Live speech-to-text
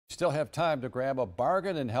Still have time to grab a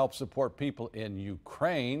bargain and help support people in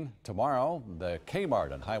Ukraine. Tomorrow, the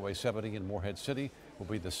K-Mart on Highway 70 in Morehead City will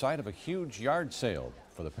be the site of a huge yard sale.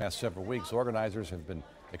 For the past several weeks, organizers have been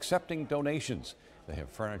accepting donations. They have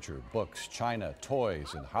furniture, books, china,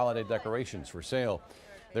 toys, and holiday decorations for sale.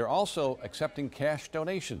 They're also accepting cash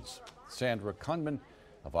donations. Sandra Kunman,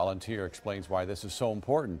 a volunteer, explains why this is so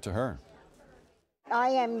important to her. I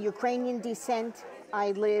am Ukrainian descent.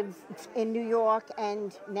 I live in New York,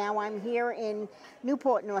 and now I'm here in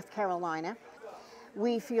Newport, North Carolina.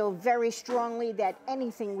 We feel very strongly that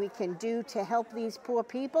anything we can do to help these poor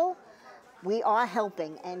people, we are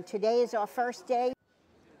helping, and today is our first day.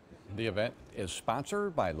 The event is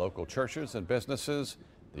sponsored by local churches and businesses.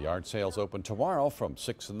 The yard sales open tomorrow from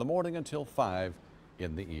 6 in the morning until 5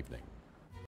 in the evening.